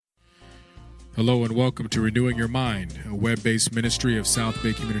Hello and welcome to Renewing Your Mind, a web-based ministry of South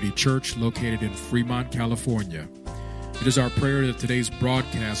Bay Community Church located in Fremont, California. It is our prayer that today's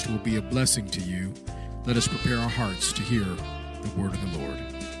broadcast will be a blessing to you. Let us prepare our hearts to hear the word of the Lord.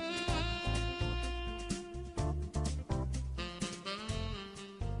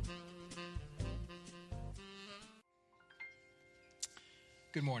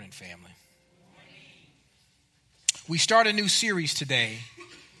 Good morning, family. We start a new series today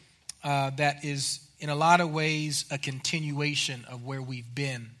that is, in a lot of ways, a continuation of where we've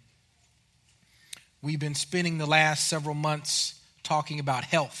been. We've been spending the last several months talking about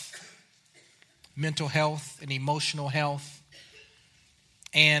health, mental health and emotional health.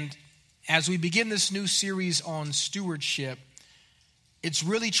 And as we begin this new series on stewardship, it's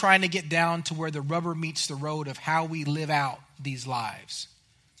really trying to get down to where the rubber meets the road of how we live out these lives,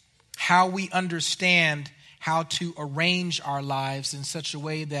 how we understand how to arrange our lives in such a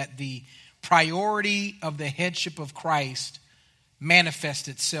way that the priority of the headship of Christ manifests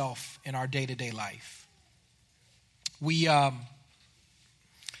itself in our day-to-day life. We are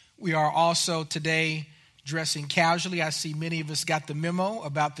also today dressing casually. I see many of us got the memo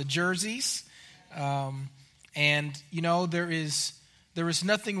about the jerseys. And, you know, there is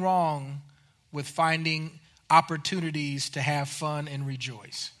nothing wrong with finding opportunities to have fun and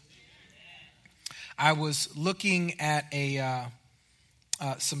rejoice. I was looking at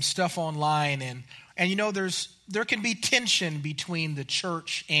some stuff online, and you know, there can be tension between the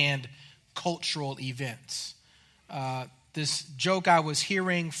church and cultural events. This joke I was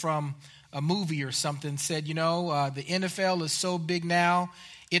hearing from a movie or something said, you know, the NFL is so big now,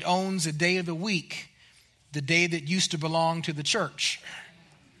 it owns a day of the week, the day that used to belong to the church.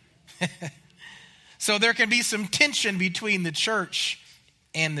 So there can be some tension between the church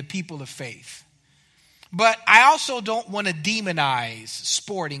and the people of faith. But I also don't want to demonize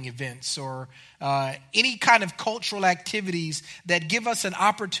sporting events or any kind of cultural activities that give us an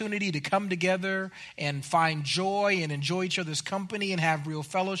opportunity to come together and find joy and enjoy each other's company and have real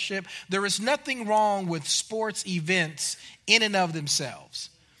fellowship. There is nothing wrong with sports events in and of themselves.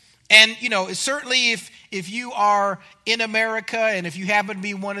 And, you know, certainly if you are in America and if you happen to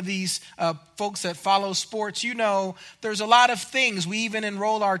be one of these folks that follow sports, you know there's a lot of things. We even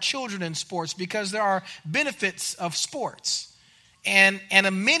enroll our children in sports because there are benefits of sports. And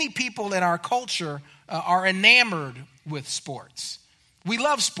many people in our culture are enamored with sports. We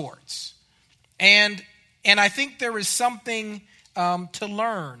love sports. And I think there is something to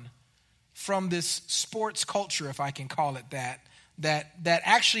learn from this sports culture, if I can call it that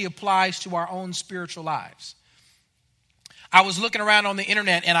actually applies to our own spiritual lives. I was looking around on the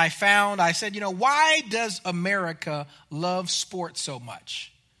internet and I said, you know, why does America love sports so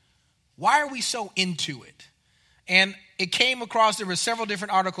much? Why are we so into it? And it came across, there were several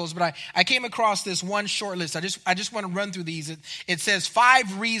different articles, but I came across this one short list. I just want to run through these. It says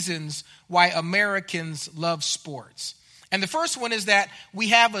 5 reasons why Americans love sports. And the first one is that we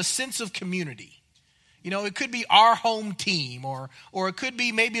have a sense of community. You know, it could be our home team, or it could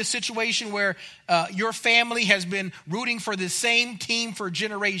be maybe a situation where your family has been rooting for the same team for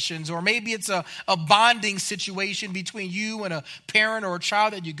generations, or maybe it's a bonding situation between you and a parent or a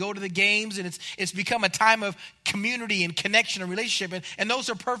child that you go to the games, and it's become a time of community and connection and relationship, and those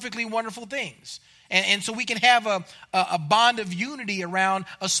are perfectly wonderful things. And so we can have a bond of unity around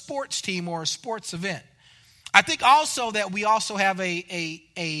a sports team or a sports event. I think also that we also have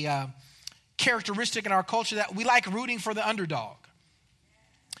a characteristic in our culture that we like rooting for the underdog.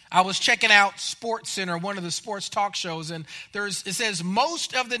 I was checking out Sports Center, one of the sports talk shows, and it says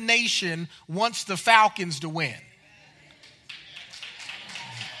most of the nation wants the Falcons to win.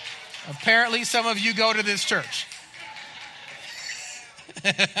 Apparently, some of you go to this church.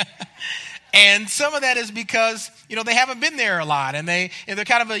 And some of that is because, you know, they haven't been there a lot, and they're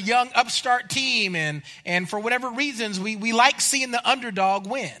kind of a young upstart team, and for whatever reasons, we like seeing the underdog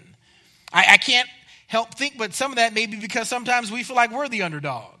win. I can't help think, but some of that may be because sometimes we feel like we're the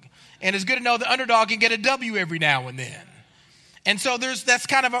underdog. And it's good to know the underdog can get a W every now and then. And so that's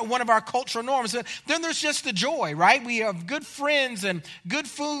kind of one of our cultural norms. Then there's just the joy, right? We have good friends and good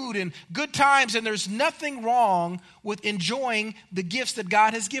food and good times, and there's nothing wrong with enjoying the gifts that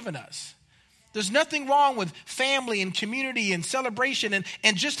God has given us. There's nothing wrong with family and community and celebration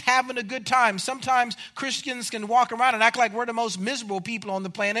and just having a good time. Sometimes Christians can walk around and act like we're the most miserable people on the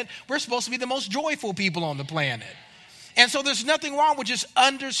planet. We're supposed to be the most joyful people on the planet. And so there's nothing wrong with just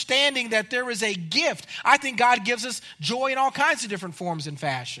understanding that there is a gift. I think God gives us joy in all kinds of different forms and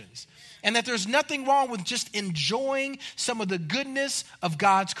fashions. And that there's nothing wrong with just enjoying some of the goodness of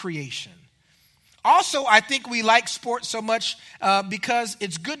God's creation. Also, I think we like sports so much because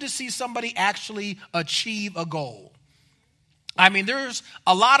it's good to see somebody actually achieve a goal. I mean, there's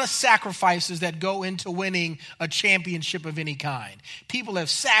a lot of sacrifices that go into winning a championship of any kind. People have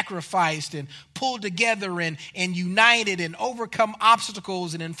sacrificed and pulled together and united and overcome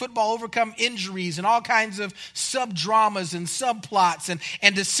obstacles, and in football overcome injuries and all kinds of sub-dramas and subplots.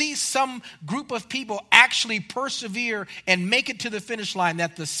 And to see some group of people actually persevere and make it to the finish line,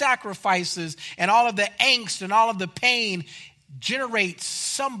 that the sacrifices and all of the angst and all of the pain generates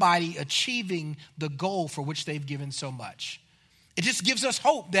somebody achieving the goal for which they've given so much. It just gives us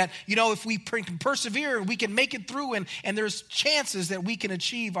hope that, if we can persevere, we can make it through, and there's chances that we can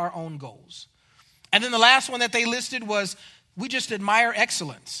achieve our own goals. And then the last one that they listed was, we just admire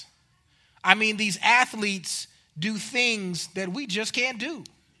excellence. I mean, these athletes do things that we just can't do.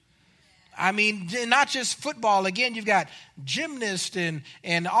 I mean, not just football. Again, you've got gymnasts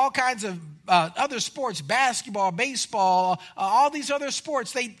and all kinds of other sports, basketball, baseball, all these other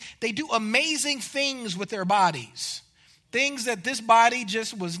sports. They do amazing things with their bodies. Things that this body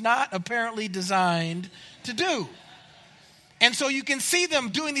just was not apparently designed to do. And so you can see them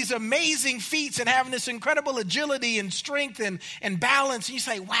doing these amazing feats and having this incredible agility and strength and balance. And you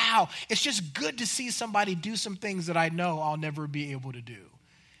say, wow, it's just good to see somebody do some things that I know I'll never be able to do.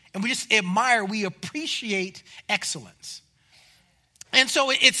 And we just admire, we appreciate excellence. And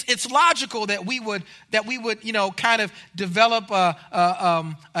so it's logical that we would kind of develop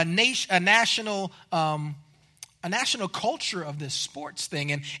a national culture of this sports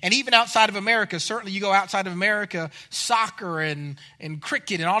thing. And even outside of America, certainly you go outside of America, soccer and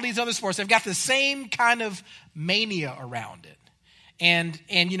cricket and all these other sports, they've got the same kind of mania around it. And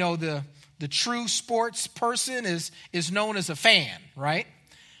the true sports person is known as a fan, right?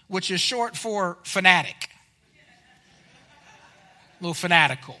 Which is short for fanatic. A little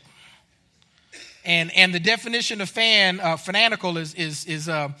fanatical. And the definition of fanatical is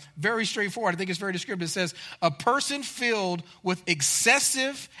very straightforward. I think it's very descriptive. It says, a person filled with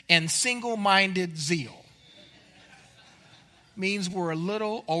excessive and single-minded zeal. Means we're a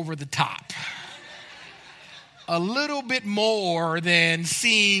little over the top. A little bit more than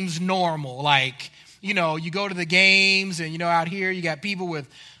seems normal. Like, you go to the games and, out here you got people with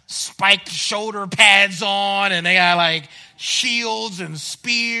spiked shoulder pads on, and they got like shields and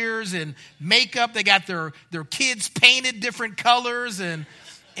spears and makeup. They got their kids painted different colors, and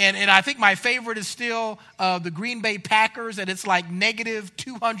I think my favorite is still the Green Bay Packers, and it's like negative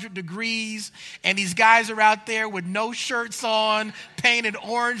 200 degrees, and these guys are out there with no shirts on, painted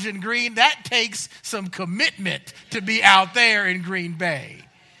orange and green. That takes some commitment to be out there in Green Bay.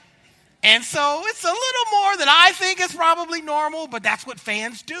 And so it's a little more than I think is probably normal, but that's what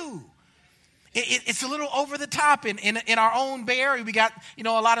fans do. It's a little over the top. In our own Bay Area, we got, a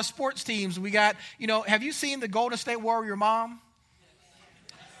lot of sports teams. We got, have you seen the Golden State Warrior mom?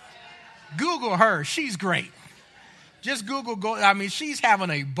 Google her. She's great. Just Google, she's having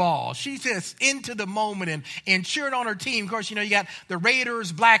a ball. She's just into the moment and cheering on her team. Of course, you got the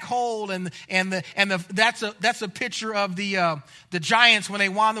Raiders black hole and that's a picture of the Giants when they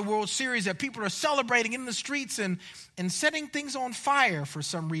won the World Series, that people are celebrating in the streets and setting things on fire for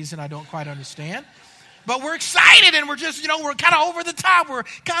some reason I don't quite understand. But we're excited, and we're just, we're kind of over the top. We're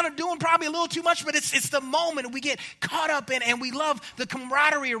kind of doing probably a little too much, but it's the moment. We get caught up in, and we love the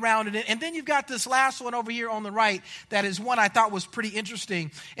camaraderie around it. And then you've got this last one over here on the right that is one I thought was pretty interesting.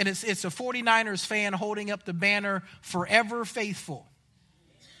 And it's a 49ers fan holding up the banner, Forever Faithful.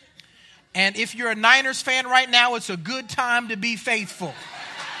 And if you're a Niners fan right now, it's a good time to be faithful.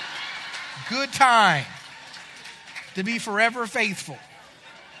 Good time to be forever faithful.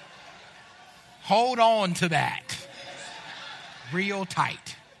 Hold on to that real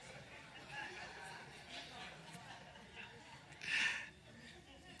tight.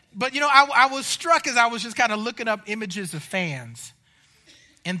 But, I was struck as I was just kind of looking up images of fans.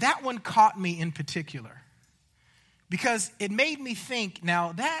 And that one caught me in particular. Because it made me think,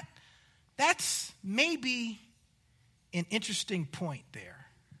 now that's maybe an interesting point there.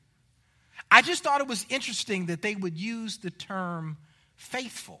 I just thought it was interesting that they would use the term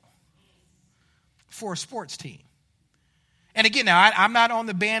faithful for a sports team. And again, now I'm not on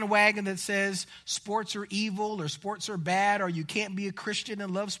the bandwagon that says sports are evil or sports are bad or you can't be a Christian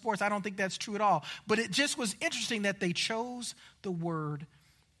and love sports. I don't think that's true at all. But it just was interesting that they chose the word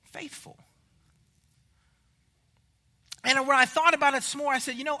faithful. And when I thought about it some more, I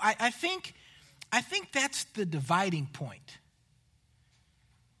said, I think that's the dividing point.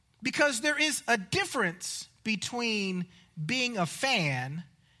 Because there is a difference between being a fan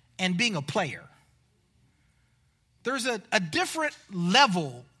and being a player. There's a different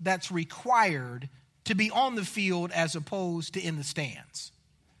level that's required to be on the field as opposed to in the stands.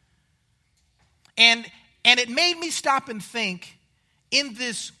 And it made me stop and think, in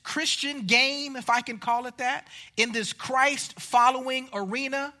this Christian game, if I can call it that, in this Christ-following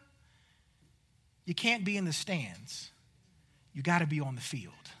arena, you can't be in the stands. You got to be on the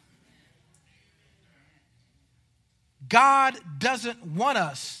field. God doesn't want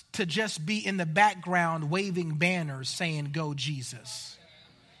us to just be in the background waving banners saying, "Go Jesus."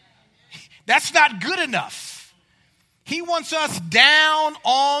 That's not good enough. He wants us down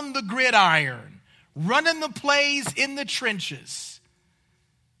on the gridiron, running the plays in the trenches,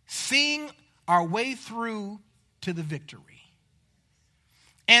 seeing our way through to the victory.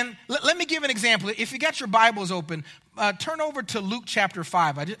 And let me give an example. If you got your Bibles open, turn over to Luke chapter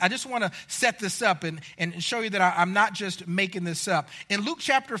 5. I just want to set this up and show you that I'm not just making this up. In Luke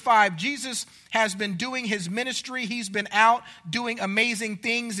chapter 5, Jesus has been doing his ministry. He's been out doing amazing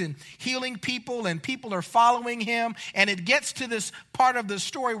things and healing people, and people are following him. And it gets to this part of the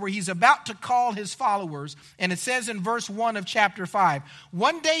story where he's about to call his followers. And it says in verse 1 of chapter 5,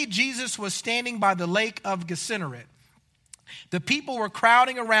 "One day Jesus was standing by the lake of Gennesaret. The people were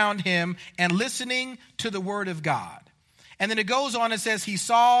crowding around him and listening to the word of God." And then it goes on and says he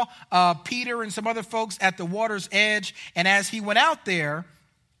saw Peter and some other folks at the water's edge. And as he went out there,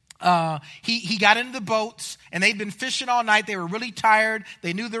 he got into the boats, and they'd been fishing all night. They were really tired.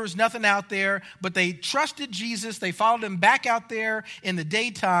 They knew there was nothing out there, but they trusted Jesus. They followed him back out there in the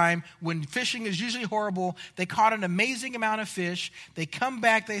daytime when fishing is usually horrible. They caught an amazing amount of fish. They come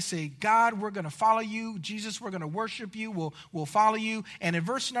back. They say, "God, we're going to follow you. Jesus, we're going to worship you. We'll follow you." And in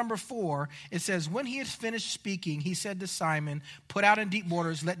verse number 4, it says, "When he had finished speaking, he said to Simon, 'Put out in deep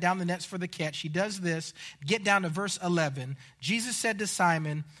waters, let down the nets for the catch.'" He does this. Get down to verse 11. Jesus said to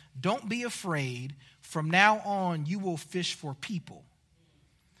Simon, "Don't be afraid. From now on, you will fish for people."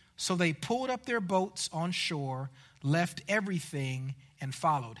 So they pulled up their boats on shore, left everything, and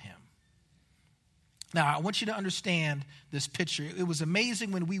followed him. Now, I want you to understand this picture. It was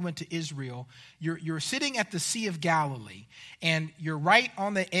amazing when we went to Israel. You're sitting at the Sea of Galilee, and you're right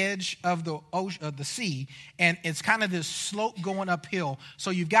on the edge of the ocean, of the sea, and it's kind of this slope going uphill. So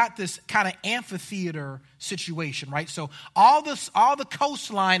you've got this kind of amphitheater situation, right? So all the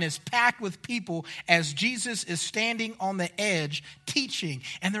coastline is packed with people as Jesus is standing on the edge teaching.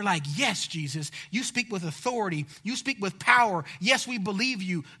 And they're like, "Yes, Jesus, you speak with authority. You speak with power. Yes, we believe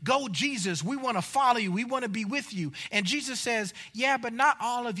you. Go, Jesus. We want to follow you. We want to be with you." And Jesus says, "Yeah, but not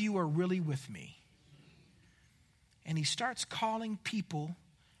all of you are really with me." And he starts calling people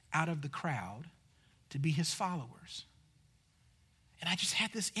out of the crowd to be his followers. And I just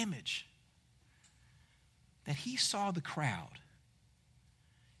had this image that he saw the crowd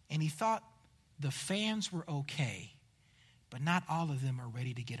and he thought the fans were okay, but not all of them are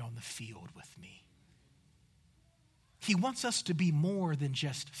ready to get on the field with me. He wants us to be more than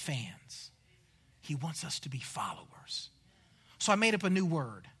just fans. He wants us to be followers. So I made up a new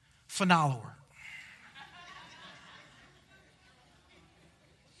word, Fan-ollower.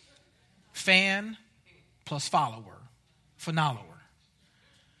 Fan plus follower, Fan-ollower.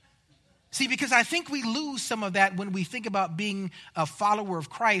 See, because I think we lose some of that when we think about being a follower of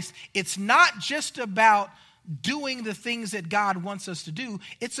Christ. It's not just about doing the things that God wants us to do.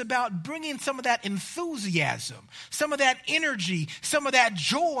 It's about bringing some of that enthusiasm, some of that energy, some of that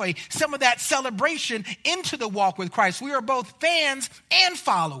joy, some of that celebration into the walk with Christ. We are both fans and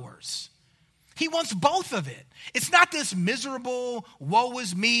followers. He wants both of it. It's not this miserable, woe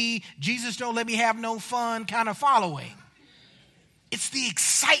is me, Jesus don't let me have no fun kind of following. It's the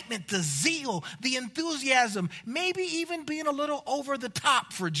excitement, the zeal, the enthusiasm, maybe even being a little over the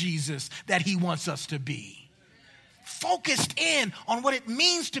top for Jesus that he wants us to be. Focused in on what it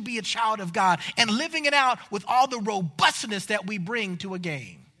means to be a child of God and living it out with all the robustness that we bring to a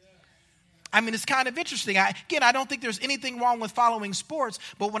game. I mean, it's kind of interesting. I don't think there's anything wrong with following sports,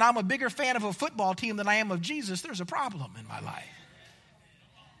 but when I'm a bigger fan of a football team than I am of Jesus, there's a problem in my life.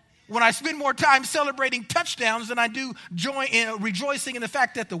 When I spend more time celebrating touchdowns than I do rejoicing in the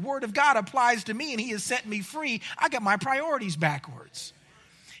fact that the word of God applies to me and he has set me free, I got my priorities backwards.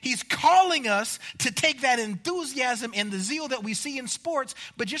 He's calling us to take that enthusiasm and the zeal that we see in sports,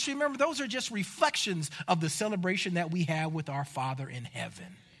 but just remember, those are just reflections of the celebration that we have with our Father in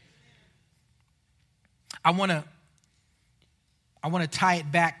heaven. I want to tie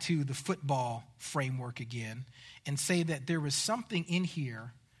it back to the football framework again and say that there is something in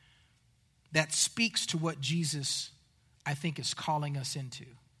here that speaks to what Jesus, I think, is calling us into.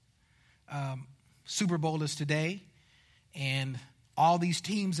 Super Bowl is today, and all these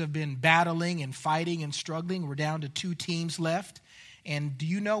teams have been battling and fighting and struggling. We're down to 2 teams left. And do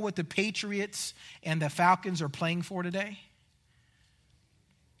you know what the Patriots and the Falcons are playing for today?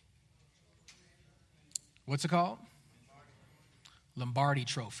 What's it called? Lombardi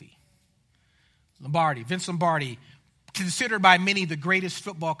Trophy. Vince Lombardi, considered by many the greatest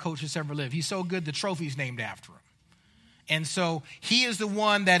football coach that's ever lived. He's so good, the trophy's named after him. And so he is the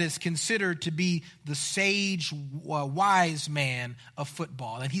one that is considered to be the sage, wise man of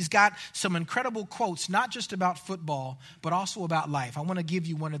football. And he's got some incredible quotes, not just about football, but also about life. I want to give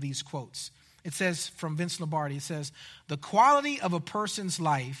you one of these quotes. It says, from Vince Lombardi, it says, "The quality of a person's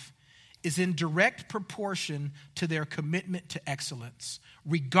life is in direct proportion to their commitment to excellence,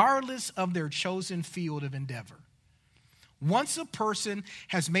 regardless of their chosen field of endeavor. Once a person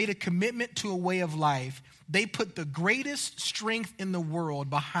has made a commitment to a way of life, they put the greatest strength in the world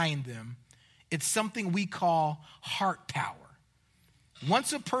behind them. It's something we call heart power.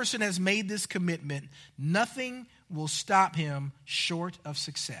 Once a person has made this commitment, nothing will stop him short of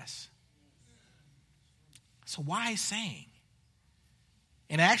success." It's a wise saying.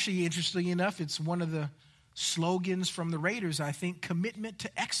 And actually, interestingly enough, it's one of the slogans from the Raiders, I think, commitment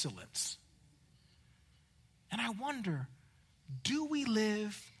to excellence. And I wonder, do we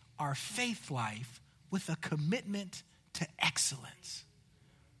live our faith life with a commitment to excellence?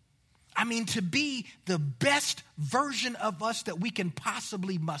 I mean, to be the best version of us that we can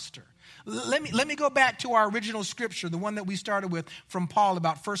possibly muster. Let me go back to our original scripture, the one that we started with from Paul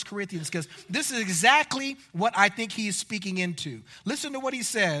about 1 Corinthians, because this is exactly what I think he is speaking into. Listen to what he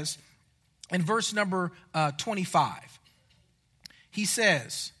says in verse number 25. He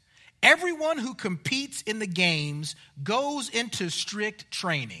says, "Everyone who competes in the games goes into strict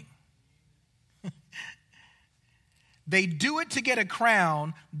training. They do it to get a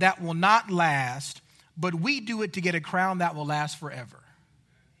crown that will not last, but we do it to get a crown that will last forever."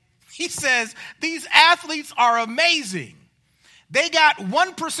 He says, these athletes are amazing. They got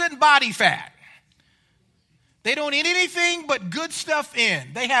 1% body fat. They don't eat anything but good stuff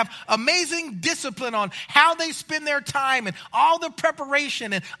in. They have amazing discipline on how they spend their time and all the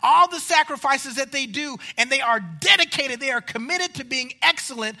preparation and all the sacrifices that they do. And they are dedicated. They are committed to being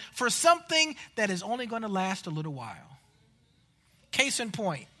excellent for something that is only going to last a little while. Case in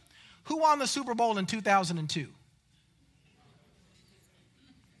point, who won the Super Bowl in 2002?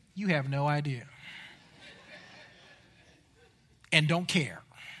 You have no idea. And don't care.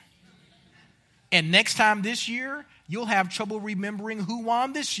 And next time this year, you'll have trouble remembering who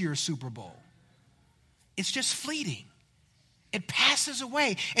won this year's Super Bowl. It's just fleeting. It passes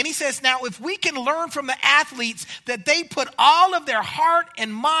away. And he says, now, if we can learn from the athletes that they put all of their heart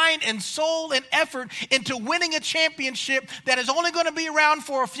and mind and soul and effort into winning a championship that is only going to be around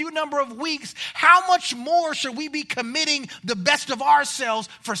for a few number of weeks, how much more should we be committing the best of ourselves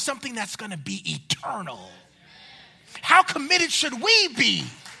for something that's going to be eternal? How committed should we be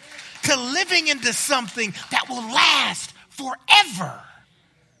to living into something that will last forever?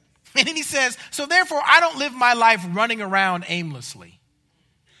 And then he says, so therefore, I don't live my life running around aimlessly.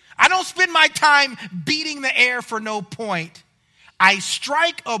 I don't spend my time beating the air for no point. I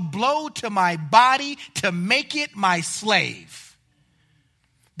strike a blow to my body to make it my slave.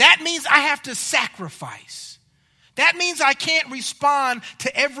 That means I have to sacrifice. That means I can't respond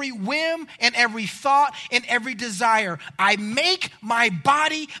to every whim and every thought and every desire. I make my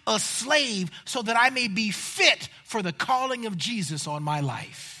body a slave so that I may be fit for the calling of Jesus on my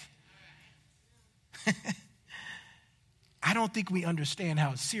life. I don't think we understand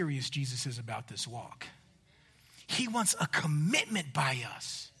how serious Jesus is about this walk. He wants a commitment by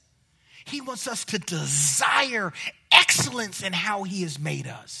us. He wants us to desire excellence in how he has made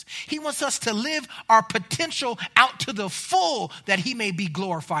us. He wants us to live our potential out to the full that he may be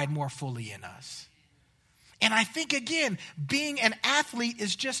glorified more fully in us. And I think, again, being an athlete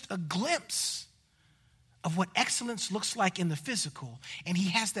is just a glimpse of what excellence looks like in the physical. And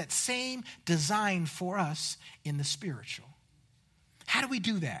he has that same design for us in the spiritual. How do we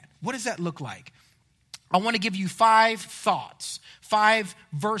do that? What does that look like? I want to give you 5 thoughts, 5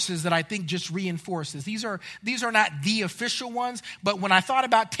 verses that I think just reinforce this. These are not the official ones, but when I thought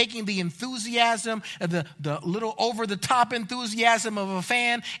about taking the enthusiasm, the little over-the-top enthusiasm of a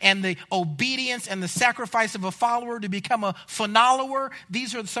fan and the obedience and the sacrifice of a follower to become a fan-ollower,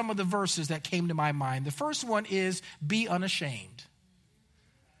 these are some of the verses that came to my mind. The first one is, be unashamed.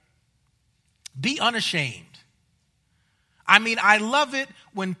 Be unashamed. I mean, I love it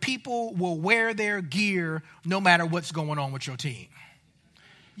when people will wear their gear no matter what's going on with your team.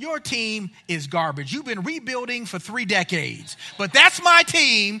 Your team is garbage. You've been rebuilding for 3 decades. But that's my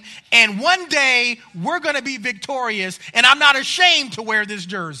team, and one day we're going to be victorious, and I'm not ashamed to wear this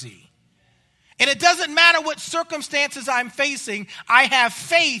jersey. And it doesn't matter what circumstances I'm facing, I have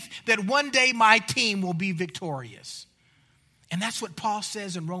faith that one day my team will be victorious. And that's what Paul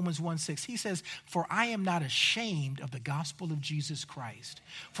says in Romans 1:6. He says, "For I am not ashamed of the gospel of Jesus Christ,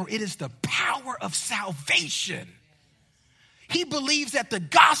 for it is the power of salvation." He believes that the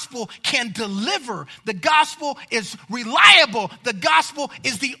gospel can deliver. The gospel is reliable. The gospel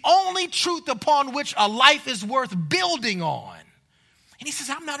is the only truth upon which a life is worth building on. And he says,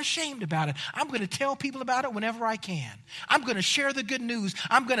 I'm not ashamed about it. I'm going to tell people about it whenever I can. I'm going to share the good news.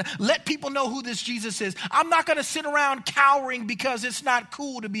 I'm going to let people know who this Jesus is. I'm not going to sit around cowering because it's not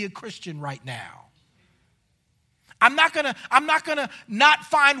cool to be a Christian right now. I'm not gonna not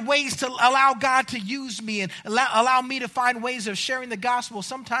find ways to allow God to use me and allow me to find ways of sharing the gospel,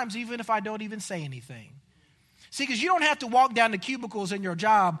 sometimes even if I don't even say anything. See, because you don't have to walk down the cubicles in your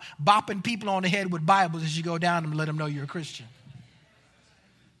job bopping people on the head with Bibles as you go down and let them know you're a Christian.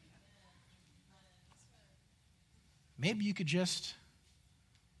 Maybe you could just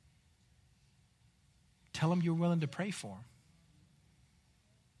tell them you're willing to pray for them.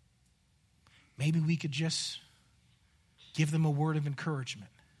 Maybe we could just give them a word of encouragement.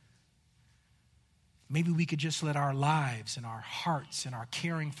 Maybe we could just let our lives and our hearts and our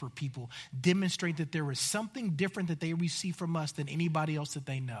caring for people demonstrate that there is something different that they receive from us than anybody else that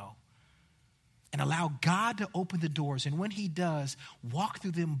they know. And allow God to open the doors. And when he does, walk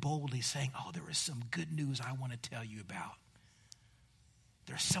through them boldly saying, oh, there is some good news I want to tell you about.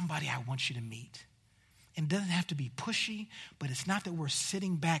 There's somebody I want you to meet. And it doesn't have to be pushy, but it's not that we're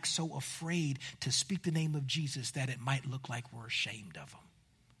sitting back so afraid to speak the name of Jesus that it might look like we're ashamed of him.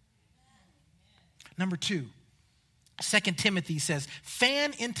 Number 2, 2 Timothy says,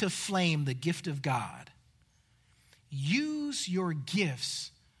 fan into flame the gift of God. Use your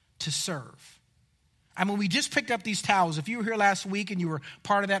gifts to serve. I mean, we just picked up these towels. If you were here last week and you were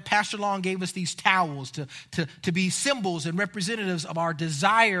part of that, Pastor Long gave us these towels to be symbols and representatives of our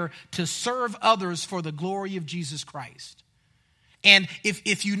desire to serve others for the glory of Jesus Christ. And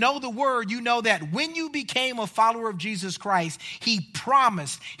if you know the word, you know that when you became a follower of Jesus Christ, he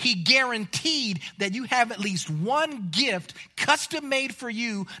promised, he guaranteed that you have at least one gift custom made for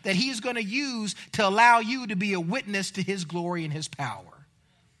you that he is going to use to allow you to be a witness to his glory and his power.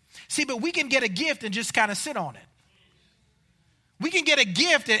 See, but we can get a gift and just kind of sit on it. We can get a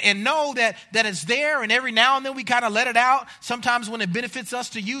gift and know that it's there, and every now and then we kind of let it out, sometimes when it benefits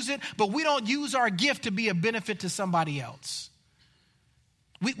us to use it, but we don't use our gift to be a benefit to somebody else.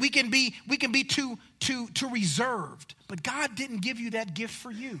 We can be too reserved, but God didn't give you that gift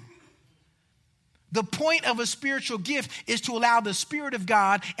for you. The point of a spiritual gift is to allow the Spirit of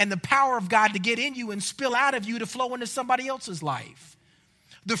God and the power of God to get in you and spill out of you to flow into somebody else's life.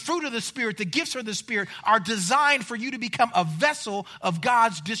 The fruit of the Spirit, the gifts of the Spirit are designed for you to become a vessel of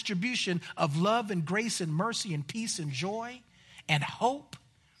God's distribution of love and grace and mercy and peace and joy and hope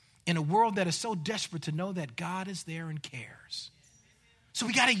in a world that is so desperate to know that God is there and cares. So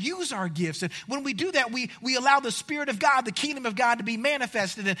we got to use our gifts. And when we do that, we allow the Spirit of God, the kingdom of God to be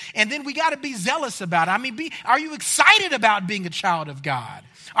manifested. And then we got to be zealous about it. I mean, are you excited about being a child of God?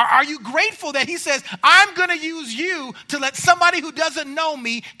 Are you grateful that he says, I'm going to use you to let somebody who doesn't know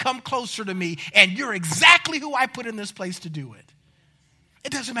me come closer to me, and you're exactly who I put in this place to do it?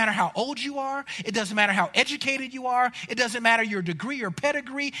 It doesn't matter how old you are. It doesn't matter how educated you are. It doesn't matter your degree or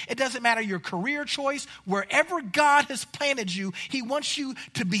pedigree. It doesn't matter your career choice. Wherever God has planted you, he wants you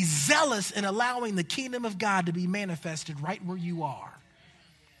to be zealous in allowing the kingdom of God to be manifested right where you are.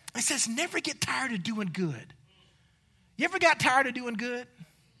 It says never get tired of doing good. You ever got tired of doing good?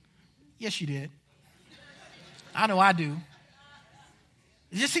 Yes, you did. I know I do.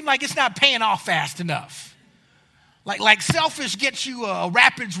 It just seems like it's not paying off fast enough. Like selfish gets you a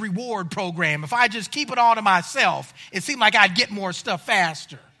Rapids reward program. If I just keep it all to myself, it seemed like I'd get more stuff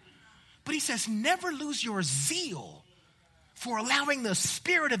faster. But he says, never lose your zeal for allowing the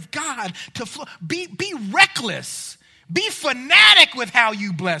Spirit of God to flow. Be reckless. Be fanatic with how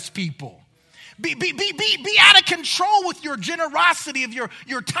you bless people. Be out of control with your generosity of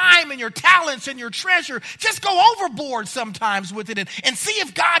your time and your talents and your treasure. Just go overboard sometimes with it and see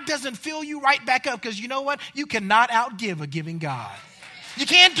if God doesn't fill you right back up. Because you know what? You cannot outgive a giving God. You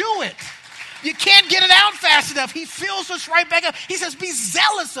can't do it. You can't get it out fast enough. He fills us right back up. He says, be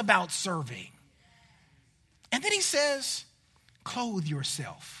zealous about serving. And then he says, clothe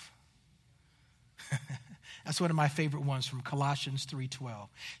yourself. That's one of my favorite ones from Colossians 3:12. It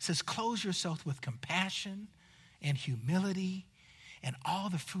says, clothe yourself with compassion and humility and all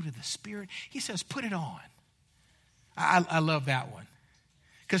the fruit of the Spirit. He says, put it on. I love that one.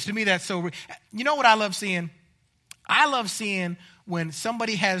 Because to me, that's so, you know what I love seeing? I love seeing when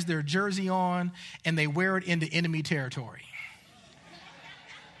somebody has their jersey on and they wear it into enemy territory.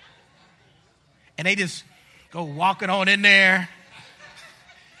 And they just go walking on in there.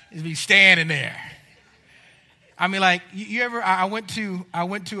 Just be standing there. I mean, like, you ever, I went to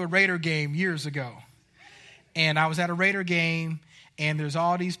a Raider game years ago. And I was at a Raider game, and there's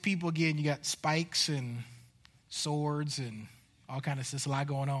all these people, again, you got spikes and swords and all kind of stuff, a lot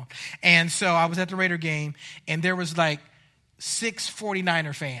going on. And so I was at the Raider game, and there was like 6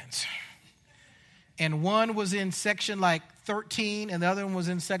 49er fans. And one was in section like 13, and the other one was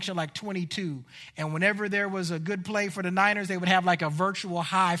in section like 22. And whenever there was a good play for the Niners, they would have like a virtual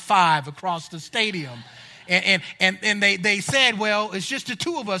high five across the stadium. And they said, well, it's just the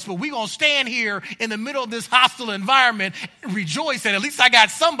two of us, but we're going to stand here in the middle of this hostile environment and rejoice that at least I got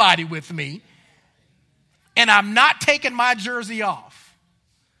somebody with me. And I'm not taking my jersey off.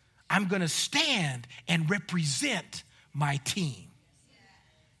 I'm going to stand and represent my team.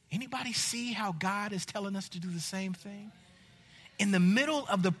 Anybody see how God is telling us to do the same thing? In the middle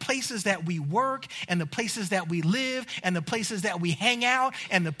of the places that we work and the places that we live and the places that we hang out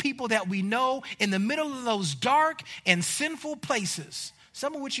and the people that we know, in the middle of those dark and sinful places,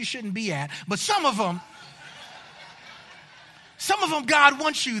 some of which you shouldn't be at, but some of them, God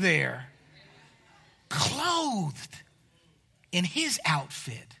wants you there, clothed in his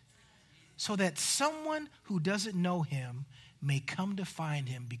outfit, so that someone who doesn't know him may come to find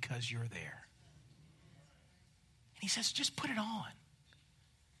him because you're there. And he says, just put it on.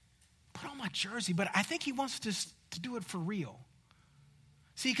 Put on my jersey. But I think he wants to do it for real.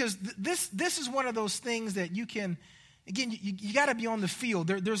 See, because this is one of those things that you can, again, you got to be on the field.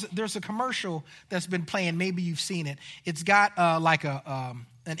 There's a commercial that's been playing. Maybe you've seen it. It's got like an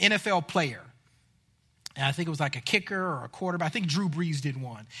NFL player. And I think it was like a kicker or a quarterback. I think Drew Brees did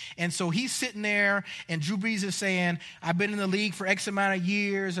one. And so he's sitting there, and Drew Brees is saying, I've been in the league for X amount of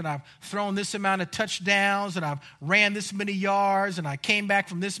years, and I've thrown this amount of touchdowns, and I've ran this many yards, and I came back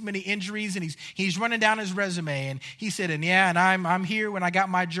from this many injuries. And he's running down his resume. And he said, and I'm here when I got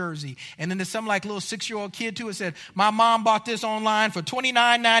my jersey. And then there's some like little 6-year-old kid too. It said, my mom bought this online for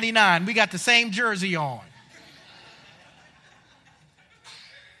 $29.99. We got the same jersey on.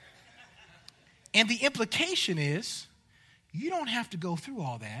 And the implication is, you don't have to go through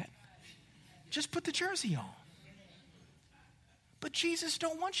all that. Just put the jersey on. But Jesus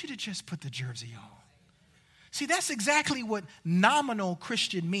don't want you to just put the jersey on. See, that's exactly what nominal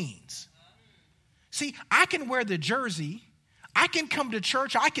Christian means. See, I can wear the jersey. I can come to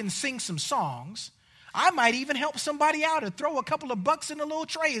church. I can sing some songs. I might even help somebody out and throw a couple of bucks in a little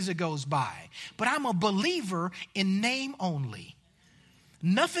tray as it goes by. But I'm a believer in name only.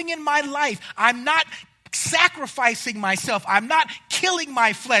 Nothing in my life. I'm not sacrificing myself. I'm not killing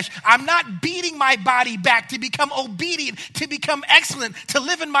my flesh. I'm not beating my body back to become obedient, to become excellent, to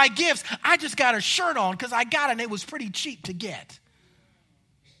live in my gifts. I just got a shirt on because I got it and it was pretty cheap to get.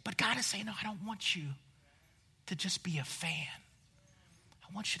 But God is saying, no, I don't want you to just be a fan.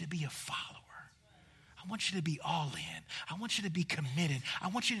 I want you to be a follower. I want you to be all in. I want you to be committed. I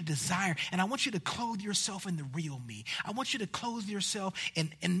want you to desire, and I want you to clothe yourself in the real me. I want you to clothe yourself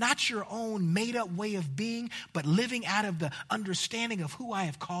in not your own made-up way of being, but living out of the understanding of who I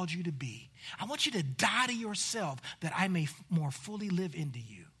have called you to be. I want you to die to yourself that I may more fully live into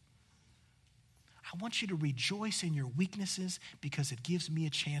you. I want you to rejoice in your weaknesses because it gives me a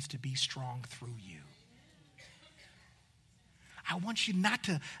chance to be strong through you. I want you not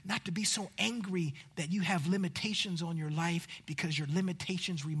to be so angry that you have limitations on your life because your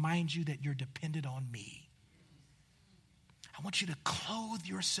limitations remind you that you're dependent on me. I want you to clothe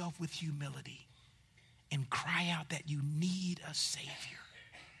yourself with humility and cry out that you need a Savior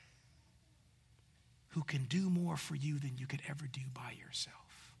who can do more for you than you could ever do by yourself.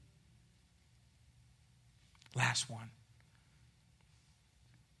 Last one.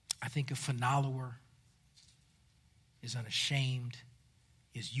 I think a fan-ollower is unashamed,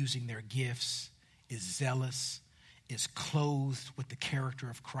 is using their gifts, is zealous, is clothed with the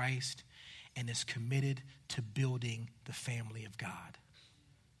character of Christ, and is committed to building the family of God.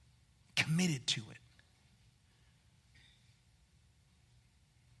 Committed to it.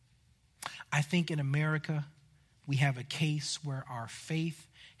 I think in America, we have a case where our faith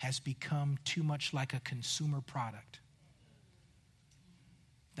has become too much like a consumer product.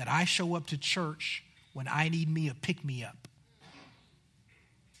 That I show up to church when I need me a pick-me-up.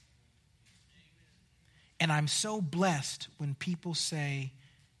 And I'm so blessed when people say,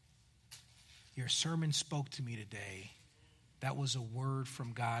 your sermon spoke to me today. That was a word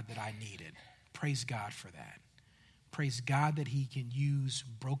from God that I needed. Praise God for that. Praise God that he can use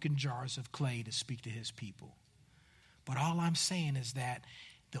broken jars of clay to speak to his people. But all I'm saying is that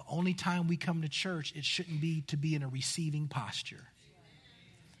the only time we come to church, it shouldn't be to be in a receiving posture.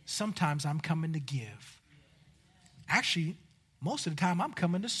 Sometimes I'm coming to give. Actually, most of the time I'm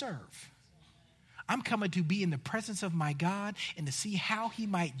coming to serve. I'm coming to be in the presence of my God and to see how he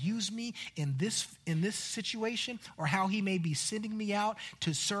might use me in this situation, or how he may be sending me out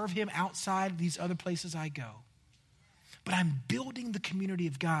to serve him outside these other places I go. But I'm building the community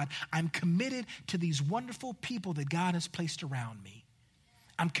of God. I'm committed to these wonderful people that God has placed around me.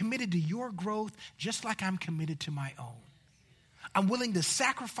 I'm committed to your growth just like I'm committed to my own. I'm willing to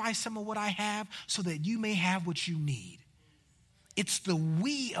sacrifice some of what I have so that you may have what you need. It's the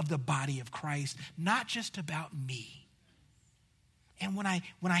we of the body of Christ, not just about me. And when I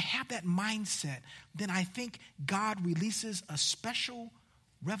have that mindset, then I think God releases a special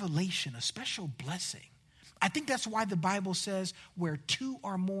revelation, a special blessing. I think that's why the Bible says, where two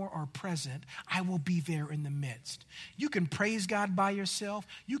or more are present, I will be there in the midst. You can praise God by yourself.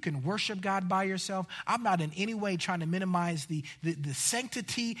 You can worship God by yourself. I'm not in any way trying to minimize the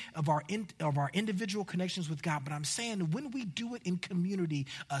sanctity of our individual connections with God, but I'm saying when we do it in community,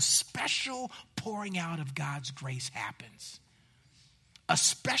 a special pouring out of God's grace happens. A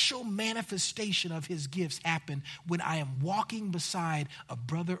special manifestation of his gifts happen when I am walking beside a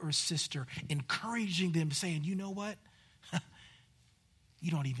brother or sister, encouraging them, saying, you know what? You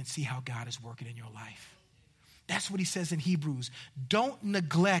don't even see how God is working in your life. That's what he says in Hebrews. Don't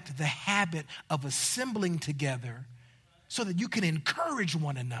neglect the habit of assembling together so that you can encourage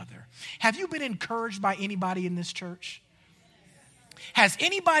one another. Have you been encouraged by anybody in this church? Has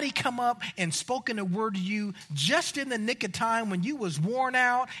anybody come up and spoken a word to you just in the nick of time when you was worn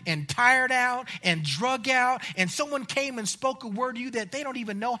out and tired out and drug out, and someone came and spoke a word to you that they don't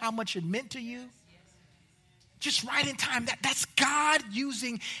even know how much it meant to you? Just right in time. That's God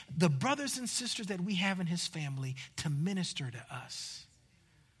using the brothers and sisters that we have in his family to minister to us.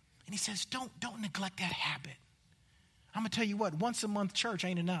 And he says, don't neglect that habit. I'm going to tell you what, once a month church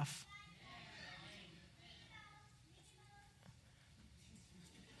ain't enough.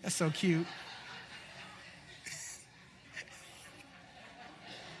 That's so cute.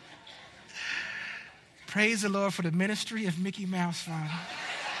 Praise the Lord for the ministry of Mickey Mouse, Father.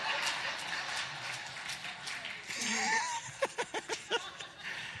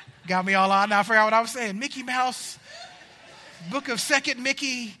 Got me all on. Now I forgot what I was saying. Mickey Mouse, book of Second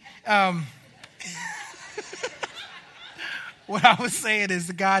Mickey. What I was saying is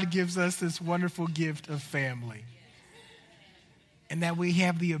that God gives us this wonderful gift of family. And that we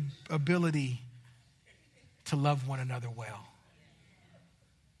have the ability to love one another well.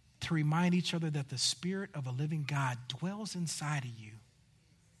 To remind each other that the Spirit of a living God dwells inside of you.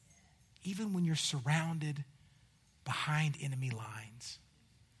 Even when you're surrounded behind enemy lines.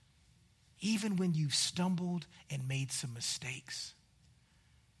 Even when you've stumbled and made some mistakes.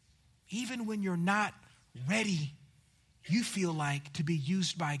 Even when you're not ready, you feel like, to be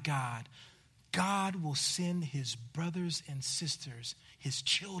used by God. God will send his brothers and sisters, his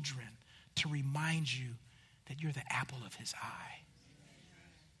children, to remind you that you're the apple of his eye.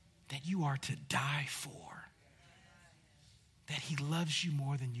 That you are to die for. That he loves you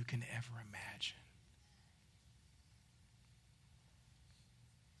more than you can ever imagine.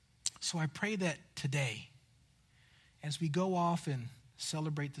 So I pray that today, as we go off and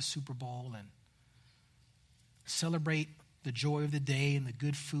celebrate the Super Bowl and celebrate the joy of the day and the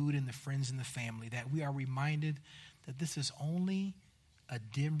good food and the friends and the family, that we are reminded that this is only a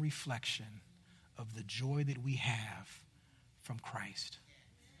dim reflection of the joy that we have from Christ.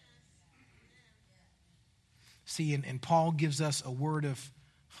 See, and Paul gives us a word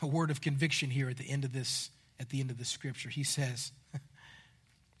of conviction here at the end of this scripture. He says, let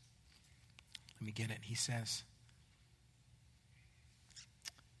me get it. He says,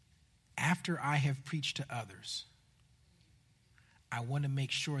 after I have preached to others, I want to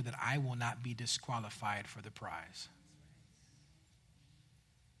make sure that I will not be disqualified for the prize.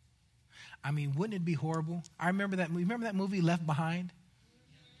 I mean, wouldn't it be horrible? I remember that movie Left Behind?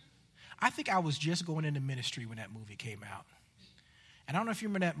 I think I was just going into ministry when that movie came out. And I don't know if you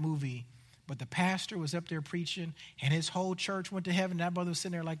remember that movie, but the pastor was up there preaching, and his whole church went to heaven, and that brother was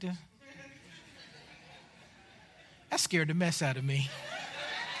sitting there like this. That scared the mess out of me.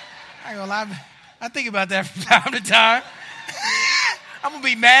 I ain't gonna lie, I think about that from time to time. I'm going to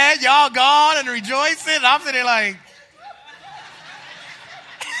be mad, y'all gone and rejoicing. And I'm sitting there like.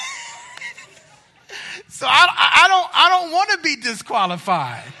 So I don't want to be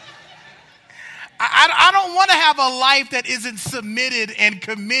disqualified. I don't want to have a life that isn't submitted and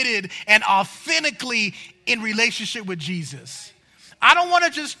committed and authentically in relationship with Jesus. I don't want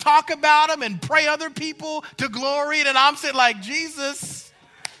to just talk about him and pray other people to glory, and I'm sitting like, Jesus,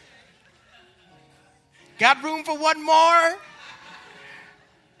 got room for one more?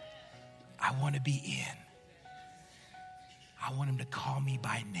 I want to be in. I want him to call me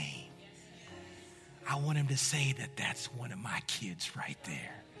by name. I want him to say that that's one of my kids right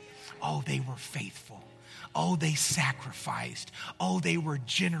there. Oh, they were faithful. Oh, they sacrificed. Oh, they were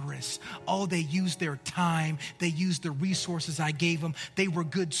generous. Oh, they used their time. They used the resources I gave them. They were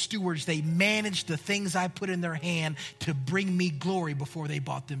good stewards. They managed the things I put in their hand to bring me glory before they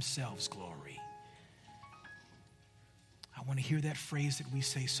brought themselves glory. I want to hear that phrase that we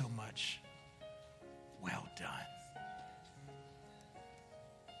say so much. Well done.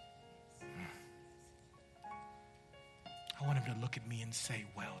 I want him to look at me and say,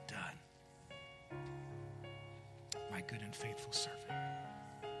 well done, my good and faithful servant.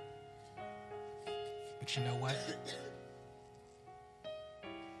 But you know what?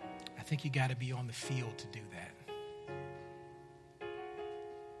 I think you got to be on the field to do that.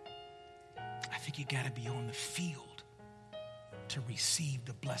 I think you got to be on the field to receive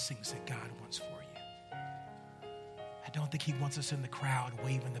the blessings that God wants for you. I don't think he wants us in the crowd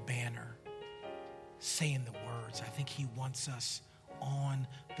waving the banner, saying the words. I think he wants us on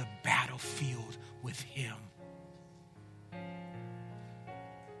the battlefield with him,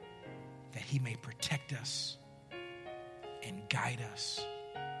 that he may protect us and guide us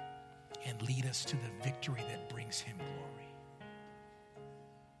and lead us to the victory that brings him glory.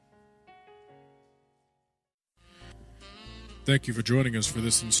 Thank you for joining us for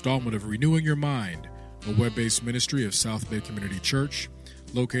this installment of Renewing Your Mind, a web-based ministry of South Bay Community Church,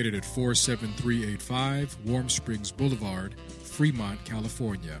 located at 47385 Warm Springs Boulevard, Fremont,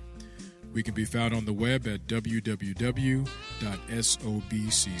 California. We can be found on the web at www.sobcc.org.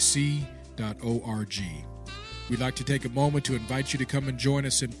 We'd like to take a moment to invite you to come and join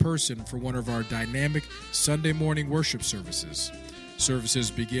us in person for one of our dynamic Sunday morning worship services.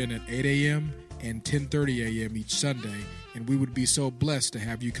 Services begin at 8 a.m. and 10:30 a.m. each Sunday, and we would be so blessed to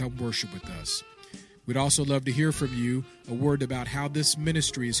have you come worship with us. We'd also love to hear from you a word about how this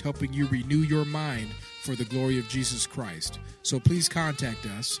ministry is helping you renew your mind for the glory of Jesus Christ. So please contact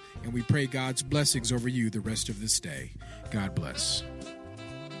us, and we pray God's blessings over you the rest of this day. God bless.